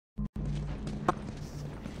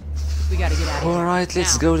We gotta get out of here. Alright,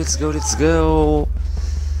 let's Now. go, let's go, let's go.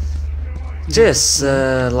 Tess,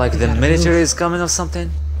 like the military is coming or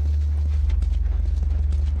something?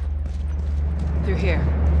 Through here.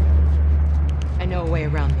 I know a way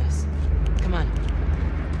around this. Come on.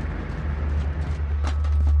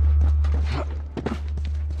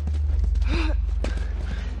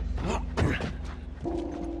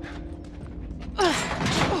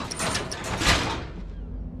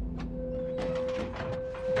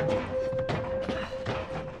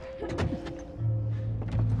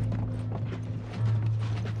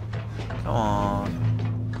 Come on.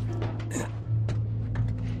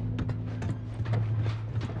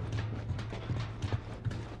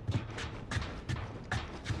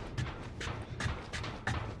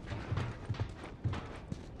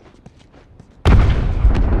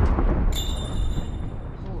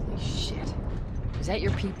 Holy shit. Is that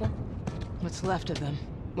your people? What's left of them?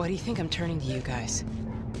 Why do you think I'm turning to you guys?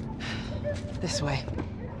 This way.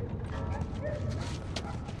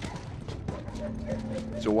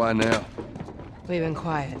 So why now? We've been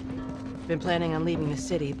quiet. Been planning on leaving the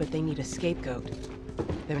city, but they need a scapegoat.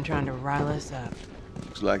 They've been trying to rile us up.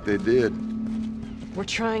 Looks like they did. We're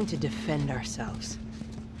trying to defend ourselves.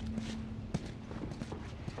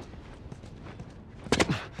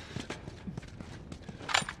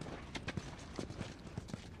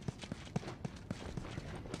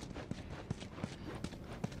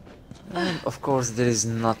 And of course there is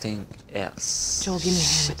nothing else. Joel, give me a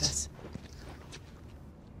hand with this.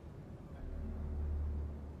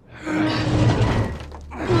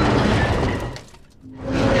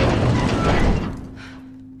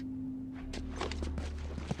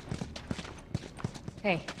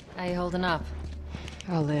 Hey, how you holding up?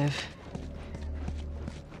 I'll live.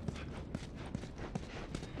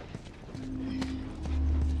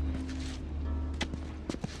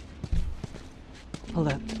 Hold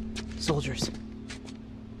up. Soldiers.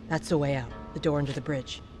 That's the way out. The door under the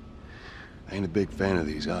bridge. I ain't a big fan of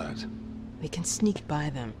these odds. We can sneak by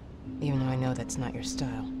them, even though I know that's not your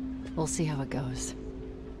style. We'll see how it goes.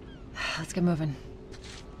 Let's get moving.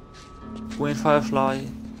 Queen Firefly,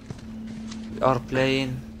 we are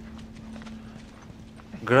playing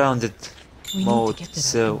grounded We need mode, to get to that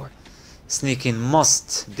so door. sneaking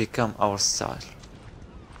must become our style.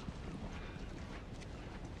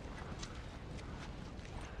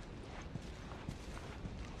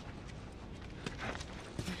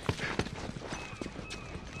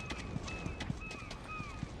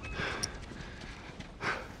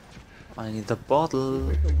 I need a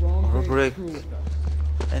bottle or a brick,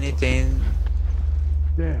 anything.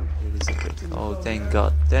 Damn. Here is a brick. Oh, thank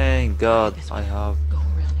God, I have Go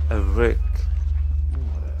around it. a brick.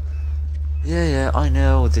 Yeah, I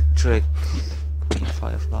know the trick, Queen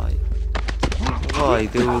Firefly. Why,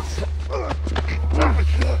 dude?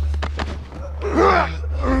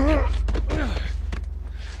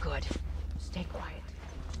 Good. Stay quiet.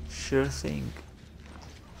 Sure thing.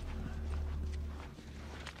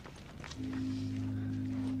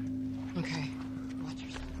 Okay. Watch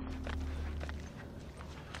yourself.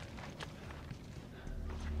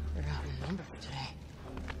 We're out in number for today.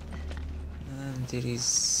 And there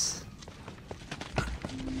is...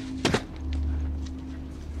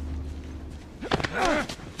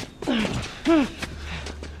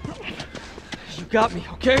 You got me,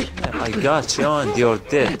 okay? Yeah, I got you and you're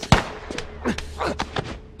dead.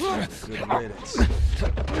 Good riddance.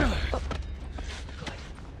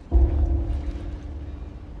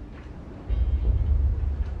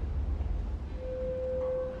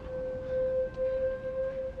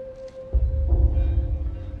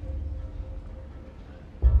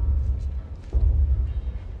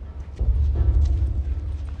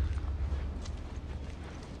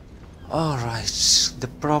 Alright, the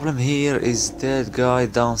problem here is that guy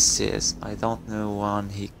downstairs. I don't know when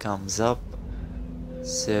he comes up,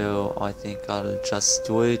 so I think I'll just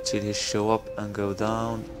wait till he show up and go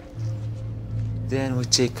down. Then we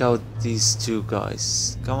check out these two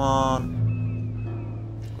guys. Come on.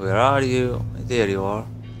 Where are you? There you are.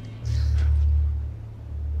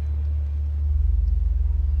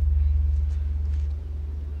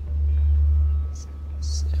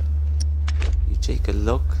 So, you take a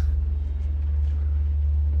look.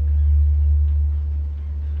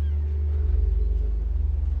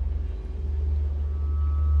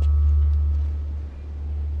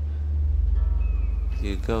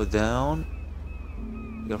 You go down.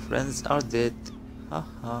 Your friends are dead.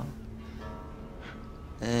 Haha.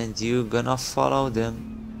 And you gonna follow them.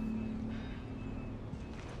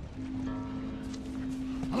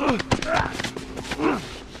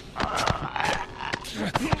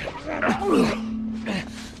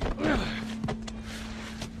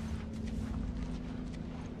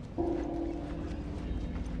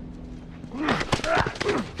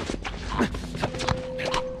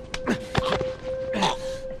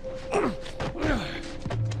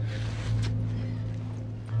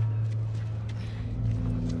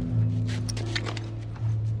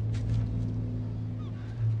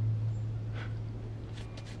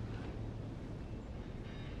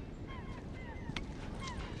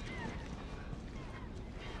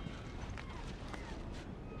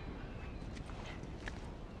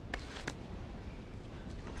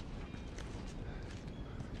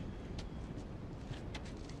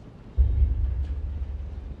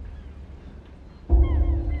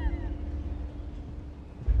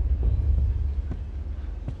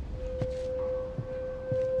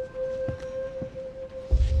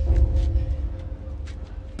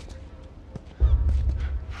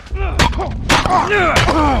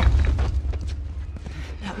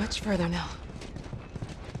 Much further now.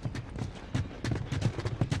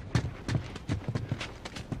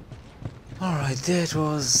 Alright, that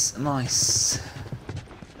was nice.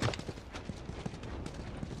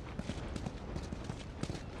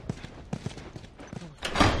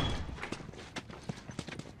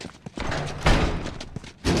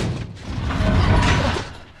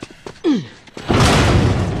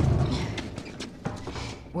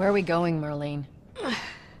 Where are we going, Marlene?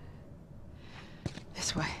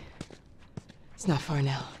 This way. It's not far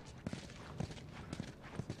now.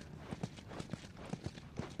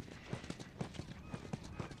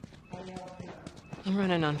 I'm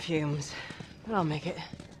running on fumes, but I'll make it.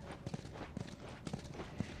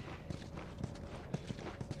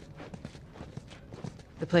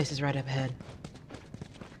 The place is right up ahead.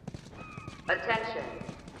 Attention.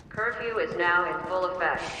 Curfew is now in full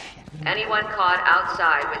effect. Anyone caught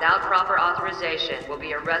outside without proper authorization will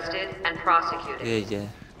be arrested and prosecuted. Yeah.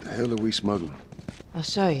 The hell are we smuggling? I'll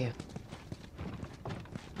show you.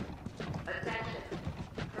 Attention.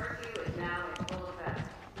 Curfew is now in full effect.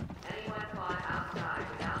 Anyone caught outside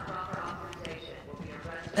without proper authorization will be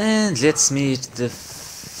arrested. And let's meet the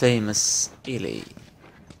famous Ellie.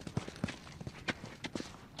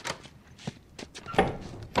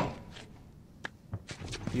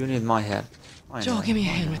 You need my help. I Joel, know. give me a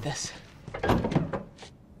hand with this.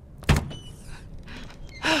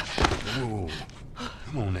 Whoa.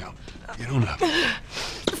 Come on now. Get on up.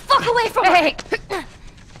 Fuck away from her! Hey!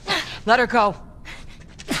 Let her go.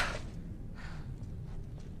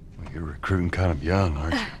 Well, you're recruiting kind of young,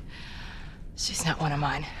 aren't you? She's not one of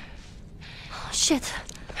mine. Shit.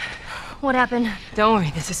 What happened? Don't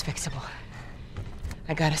worry, this is fixable.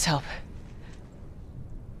 I got his help.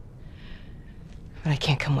 But I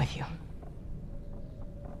can't come with you.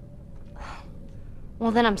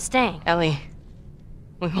 Well, then I'm staying. Ellie,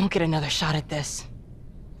 we won't get another shot at this.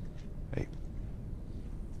 Hey,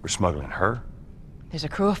 we're smuggling her? There's a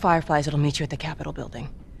crew of Fireflies that'll meet you at the Capitol building.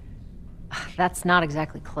 That's not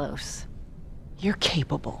exactly close. You're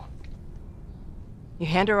capable. You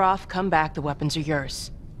hand her off, come back, the weapons are yours.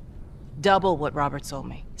 Double what Robert sold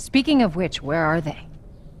me. Speaking of which, where are they?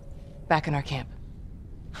 Back in our camp.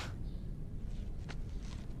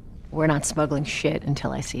 We're not smuggling shit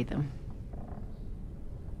until I see them.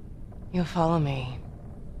 You'll follow me.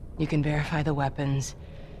 You can verify the weapons.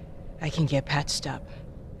 I can get patched up.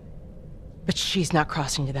 But she's not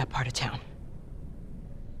crossing to that part of town.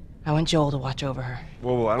 I want Joel to watch over her.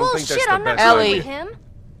 Whoa, I don't think that's Bullshit, the I'm not best Ellie. idea. with him.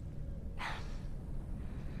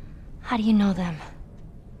 How do you know them?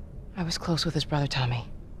 I was close with his brother Tommy.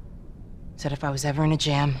 Said if I was ever in a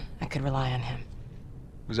jam, I could rely on him.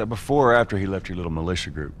 Was that before or after he left your little militia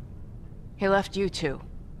group? He left you too.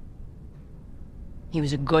 He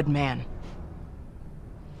was a good man.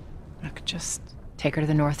 Look, just take her to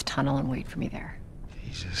the North Tunnel and wait for me there.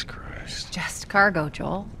 Jesus Christ. Just cargo,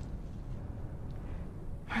 Joel.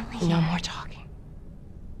 No more talking.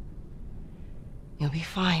 You'll be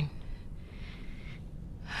fine.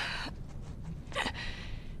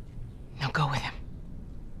 Now go with him.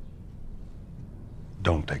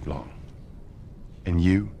 Don't take long. And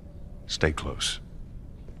you, stay close.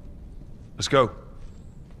 Let's go.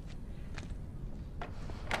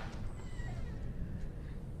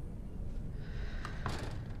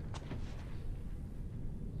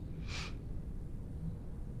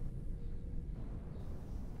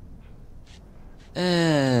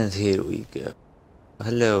 And here we go.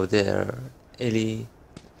 Hello there, Ellie.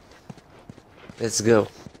 Let's go.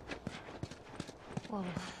 Whoa.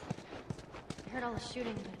 I heard all the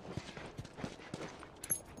shooting, but...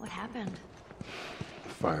 what happened?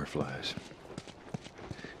 Fireflies.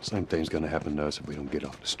 Same thing's gonna happen to us if we don't get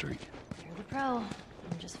off the street. You're the pro.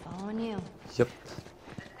 I'm just following you. Yep. Is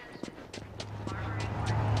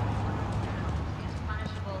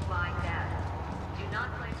punishable by death. Do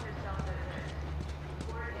not place yourself at risk.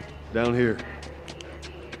 Report any Down here.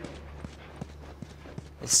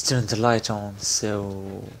 Let's turn the light on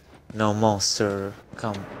so no monster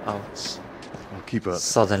come out I'll keep up.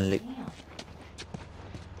 suddenly.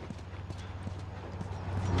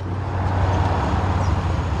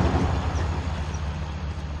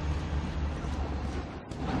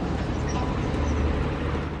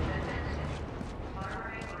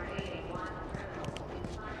 harboring or aiding one criminal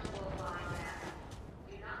is punishable by death.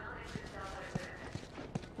 Do not place yourself at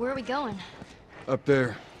risk. Where are we going? Up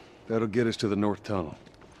there. That'll get us to the North Tunnel.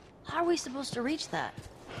 How are we supposed to reach that?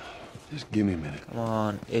 Just give me a minute. Come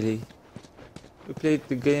on, Ellie. We played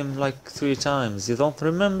the game like 3 times. You don't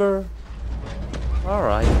remember?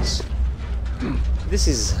 Alright. This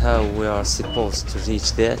is how we are supposed to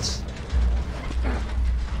reach that.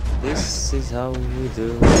 This is how we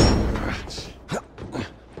do it.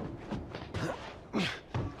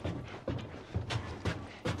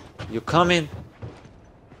 You coming?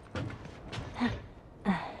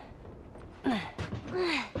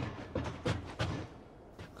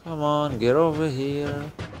 Come on, get over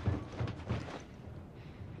here.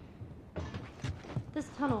 This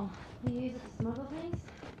tunnel, you use it to smuggle things?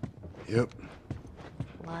 Yep,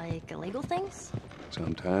 Like illegal things?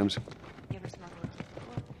 sometimes. You ever smuggled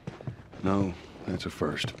before? No, that's a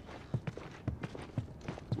first.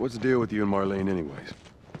 What's the deal with you and Marlene anyways?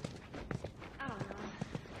 I don't know.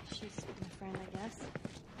 She's my friend, I guess.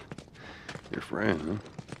 Your friend, huh?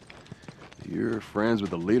 You're friends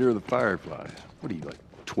with the leader of the Fireflies. What are you, like,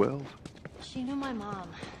 12? She knew my mom,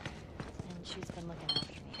 and she's been looking after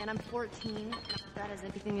me. And I'm 14. Not that that has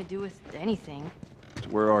anything to do with anything. So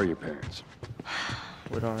where are your parents?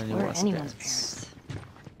 Where are Or anyone's anyone's parents? parents.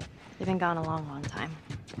 They've been gone a long, long time.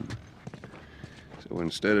 So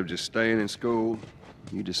instead of just staying in school,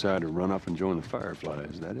 you decide to run off and join the Fireflies,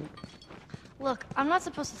 is that it? Look, I'm not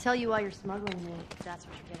supposed to tell you why you're smuggling me, if that's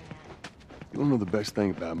what you're getting at. You wanna know the best thing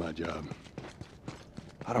about my job?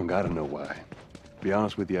 I don't gotta know why. To be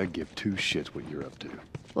honest with you, I give two shits what you're up to.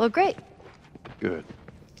 Well, great. Good.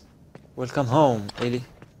 Welcome home, Ellie.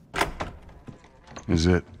 Is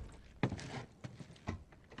it?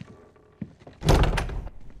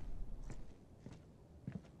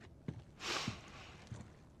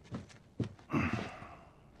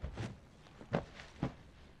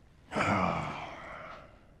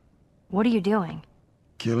 What are you doing?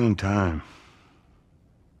 Killing time.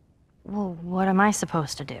 Well, what am I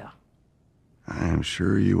supposed to do? I am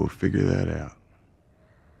sure you will figure that out.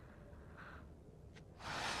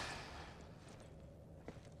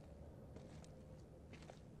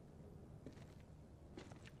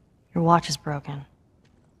 Your watch is broken.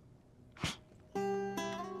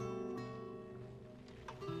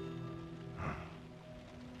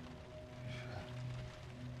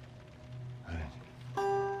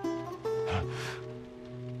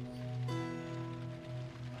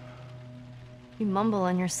 You mumble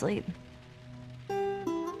in your sleep.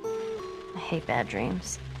 I hate bad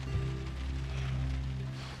dreams.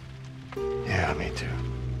 Yeah, me too.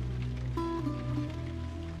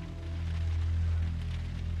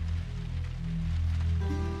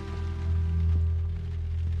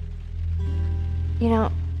 You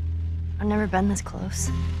know, I've never been this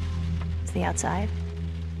close to the outside.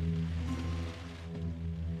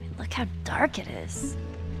 I mean, look how dark it is.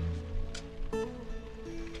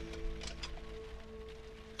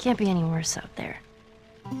 Can't be any worse out there.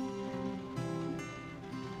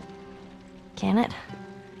 Can it?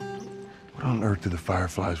 What on earth do the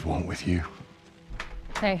Fireflies want with you?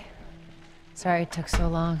 Hey. Sorry it took so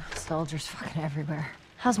long. Soldiers fucking everywhere.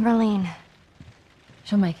 How's Marlene?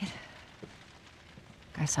 She'll make it.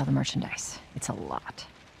 Gotta sell the merchandise. It's a lot.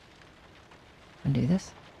 Wanna do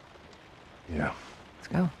this? Yeah. Let's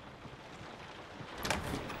go.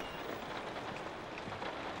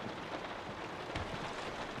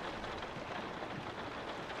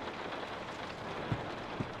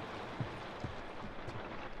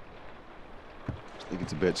 Think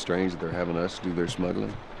it's a bit strange that they're having us do their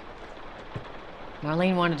smuggling?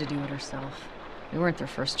 Marlene wanted to do it herself. We weren't their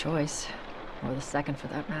first choice. Or the second, for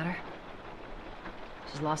that matter.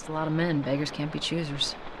 She's lost a lot of men. Beggars can't be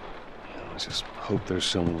choosers. I just hope there's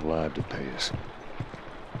someone alive to pay us.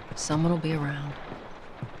 Someone will be around.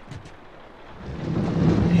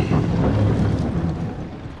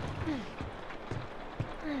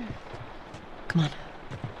 Come on.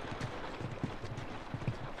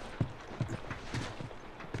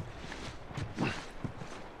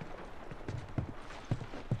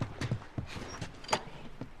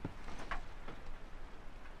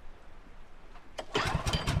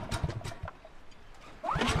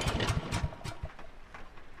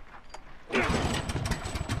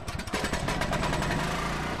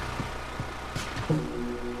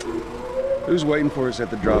 Who's waiting for us at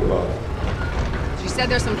the drop-off? She said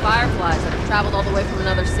there's some fireflies that have traveled all the way from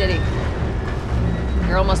another city.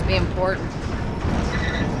 Girl must be important.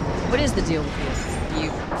 What is the deal with you?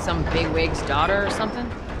 You some bigwig's daughter or something?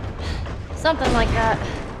 Something like that.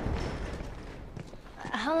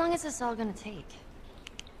 How long is this all gonna take?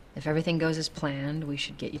 If everything goes as planned, we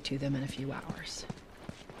should get you to them in a few hours.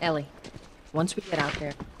 Ellie, once we get out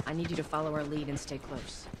there, I need you to follow our lead and stay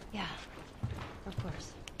close. Yeah, of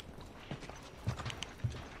course.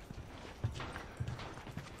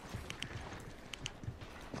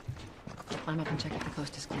 Climb up and check if the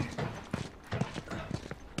coast is clear.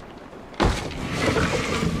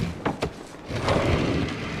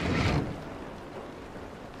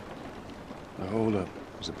 Now, hold up.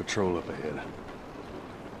 Is a patrol up ahead.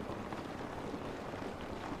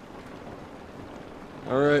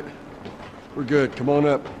 All right. We're good. Come on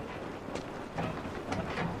up.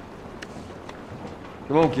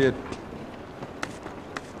 Come on, kid.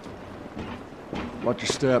 Watch your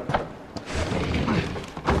step.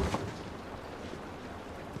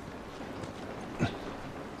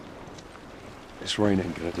 This rain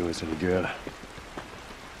ain't gonna do us any good.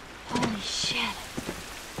 Holy shit.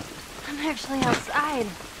 I'm actually outside.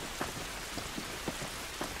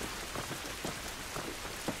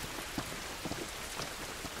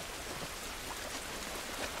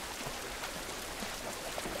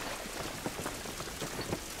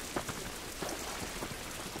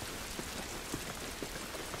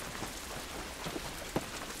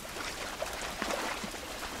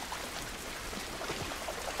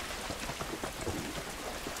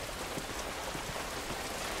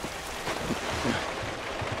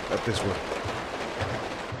 Up this way.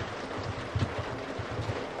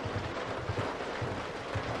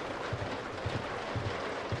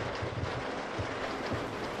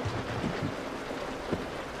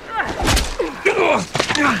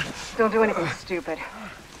 Don't do anything stupid.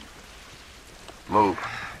 Move.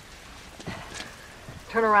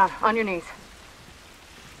 Turn around, on your knees.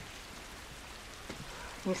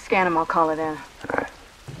 You scan him, I'll call it in. All right.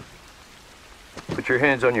 Put your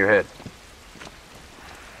hands on your head.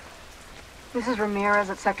 This is Ramirez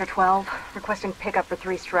at Sector 12, requesting pickup for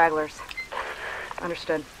 3 stragglers.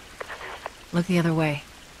 Understood. Look the other way.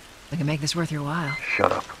 We can make this worth your while.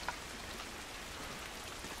 Shut up.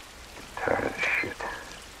 Tired of this shit.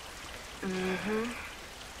 Mm-hmm.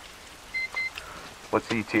 What's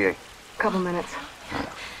the ETA? Couple minutes.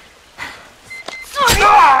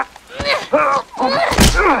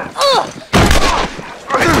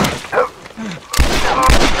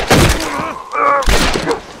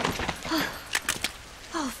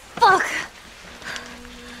 Fuck!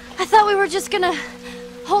 I thought we were just gonna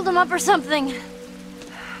hold him up or something.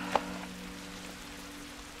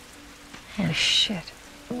 Oh, shit.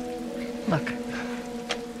 Look.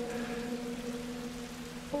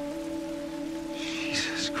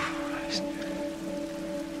 Jesus Christ.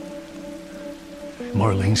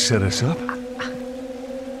 Marlene set us up?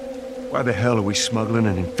 Why the hell are we smuggling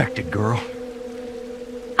an infected girl?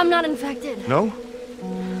 I'm not infected. No?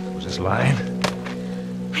 Was this lying?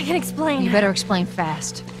 I can explain. You better explain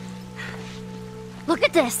fast. Look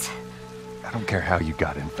at this. I don't care how you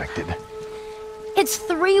got infected. It's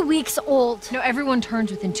 3 weeks old. No, everyone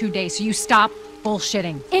turns within 2 days, so you stop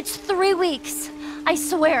bullshitting. It's 3 weeks. I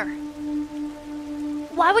swear.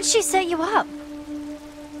 Why would she set you up?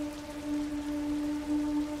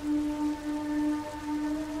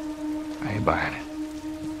 I ain't buying it.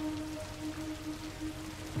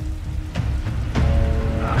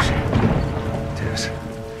 Oh, shit. Tess,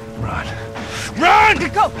 run. Run!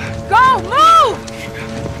 Go! Go! Move!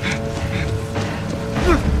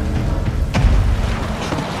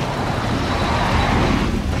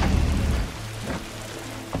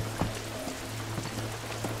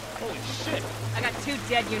 Holy shit! I got 2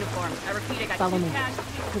 dead uniforms. I repeat, I got Follow 2 me.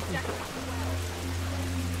 casualties.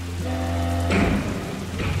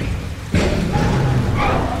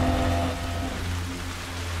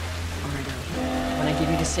 Alright, Ellie. When I give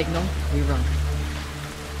you the signal, we run.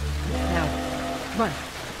 Now, run.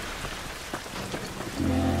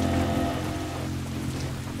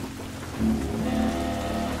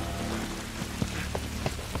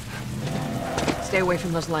 Stay away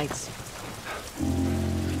from those lights.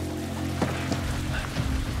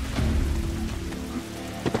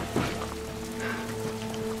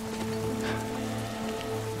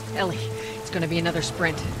 Ellie, it's gonna be another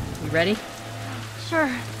sprint. You ready? Sure.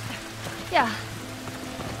 Yeah.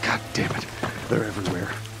 God damn it. They're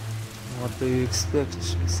everywhere. What do you expect,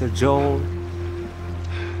 Mr. Joel?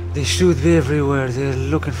 They should be everywhere. They're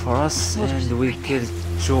looking for us, and we killed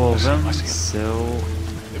 2 of them, so...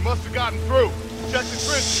 They must have gotten through. Check the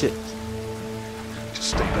trench. Shit. Just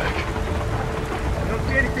stay back. I don't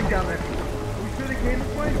see anything down there. Are we sure they came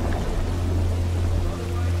this way?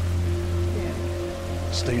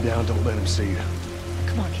 Stay down, don't let them see you.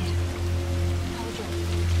 Come on, kid.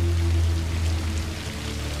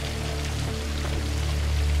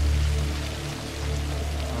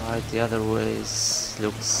 Alright, the other ways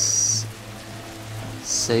looks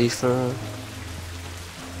safer.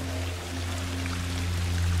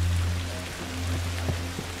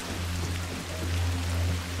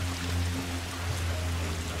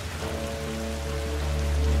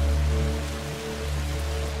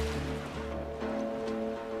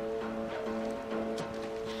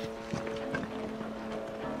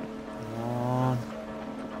 Come on.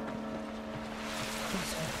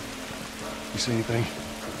 see anything?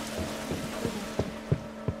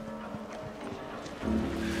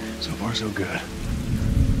 So far, so good.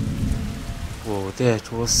 Whoa,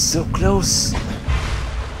 that was so close.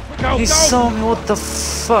 Go, He go! saw me, what the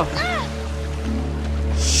fuck?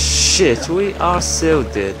 Shit, we are so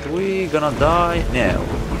dead. We gonna die now.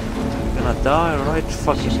 We're gonna die right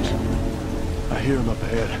fucking now. I hear him up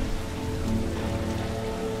ahead.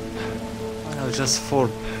 Oh, just 4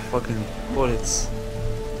 fucking bullets.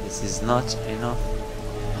 This is not enough.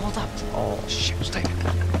 Hold up. Oh, Shit, stay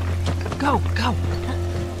there. Go, go.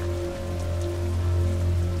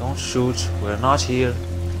 don't shoot. We're not here.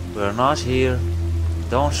 We're not here.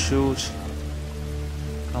 Don't shoot.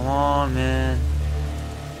 Come on, man.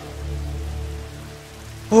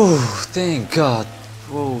 Oh, thank God.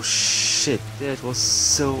 Oh, shit. That was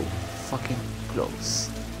so fucking close.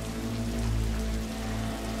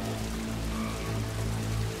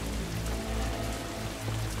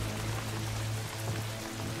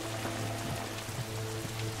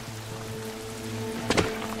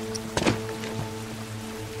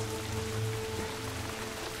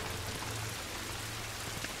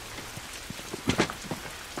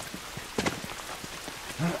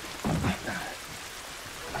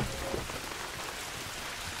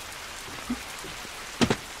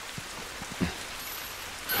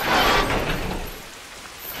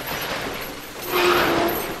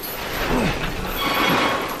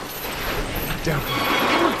 Down.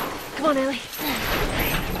 Come on, Ellie.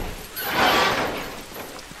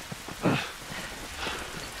 Oh,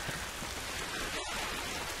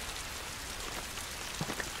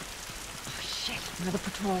 shit. Another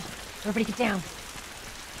patrol. Everybody get down.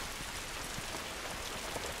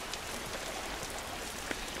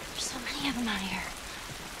 There's so many of them out here.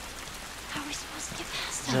 How are we supposed to get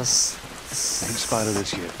past them? Just Ain't spotted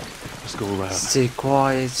us yet. Let's go around. stay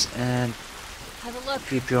quiet and Have a look.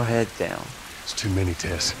 keep your head down. It's too many,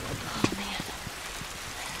 Tess. Oh, man.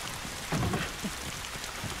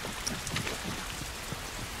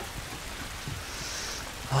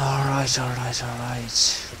 Alright, alright,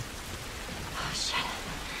 alright. Oh, shit.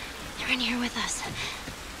 They're in here with us.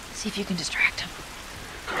 See if you can distract them.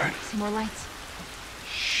 Alright. See more lights?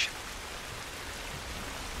 Shit.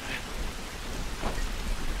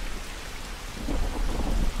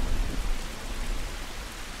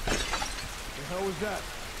 The hell was that?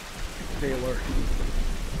 Stay alert.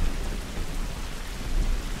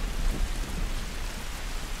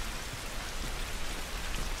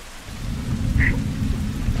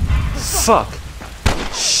 Fuck!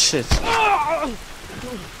 Shit.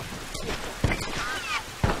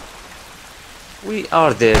 We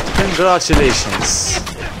are dead. Congratulations.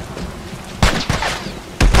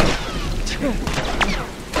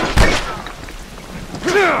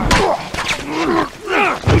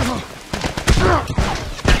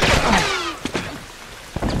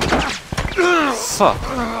 Fuck.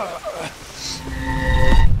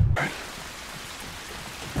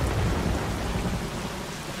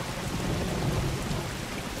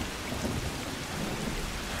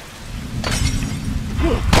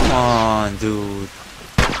 Come on, dude.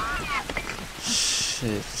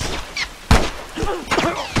 Shit.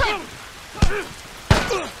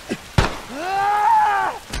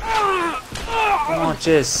 Come on,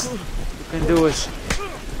 Jess. You can do it.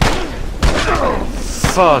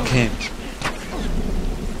 Fuck him.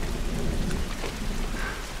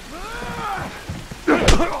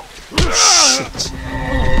 Shit.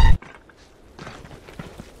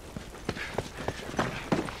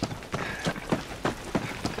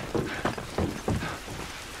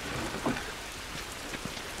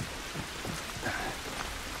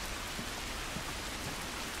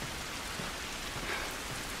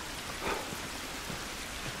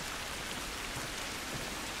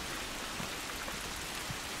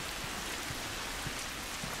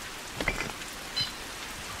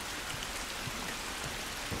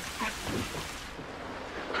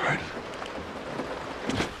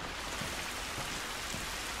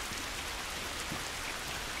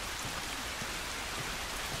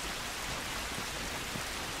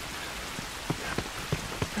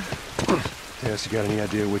 Tess, you got any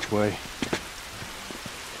idea which way?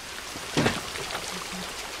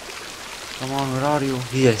 Come on, where are you?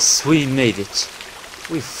 Yes, we made it.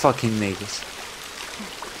 We fucking made it.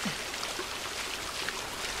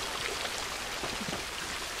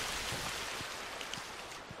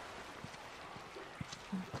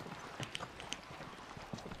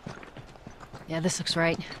 Yeah, this looks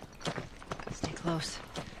right. Stay close.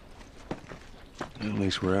 At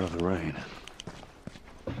least we're out of the rain.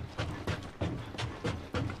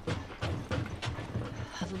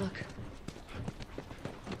 Have a look.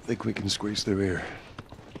 Think we can squeeze through here.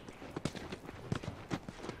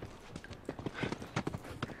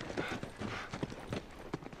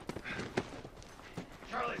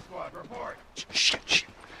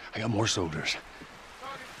 got more soldiers.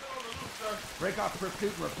 Break off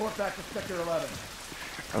pursuit and report back to Sector 11.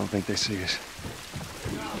 I don't think they see us.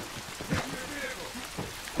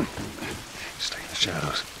 Stay in the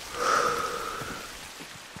shadows.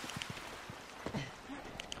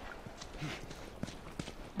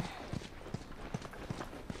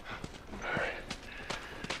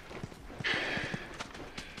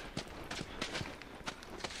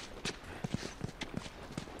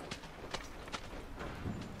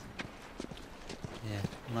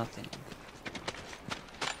 Nothing.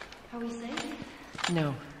 Are we safe?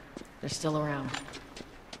 No, they're still around.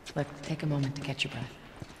 Look, take a moment to catch your breath.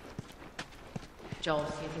 Joel,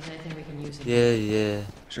 see if there's anything we can use. Yeah.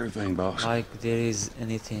 Sure thing, boss. Like there is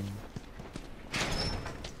anything.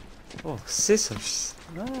 Oh, scissors.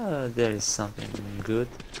 Ah, there is something good.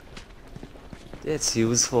 That's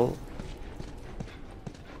useful.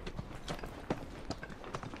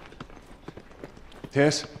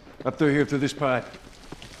 Tess, up through here through this pipe.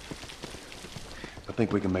 I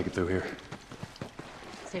think we can make it through here.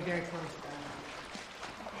 Stay very close.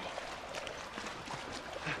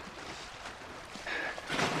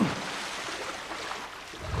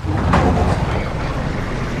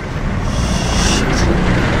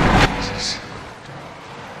 Jesus.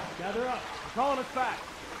 Gather up. We're calling us back.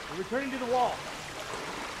 We're returning to the wall.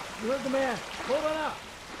 You heard the man. Hold on up.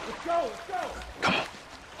 Let's go. Let's go. Come on.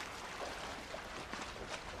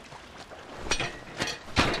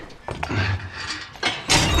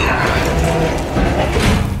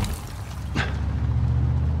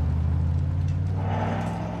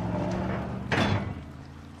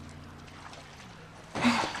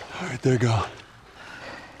 All right, they're gone.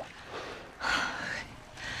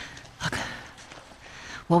 Look,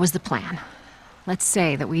 what was the plan? Let's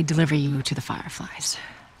say that we deliver you to the Fireflies.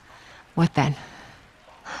 What then?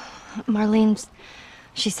 Marlene's...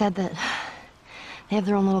 She said that they have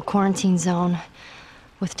their own little quarantine zone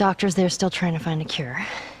with doctors there still trying to find a cure.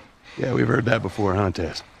 Yeah, we've heard that before, huh,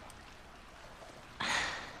 Tess?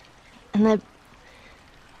 And that...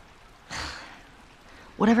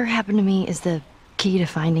 whatever happened to me is the key to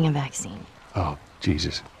finding a vaccine. Oh,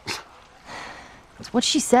 Jesus. That's what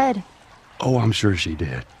she said. Oh, I'm sure she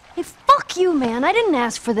did. Hey, fuck you, man. I didn't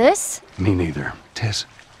ask for this. Me neither. Tess,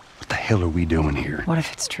 what the hell are we doing here? What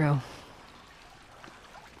if it's true?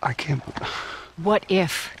 I can't... What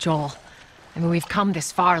if, Joel? I mean, we've come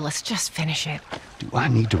this far. Let's just finish it. Do I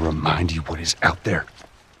need to remind you what is out there?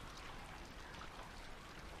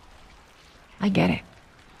 I get it.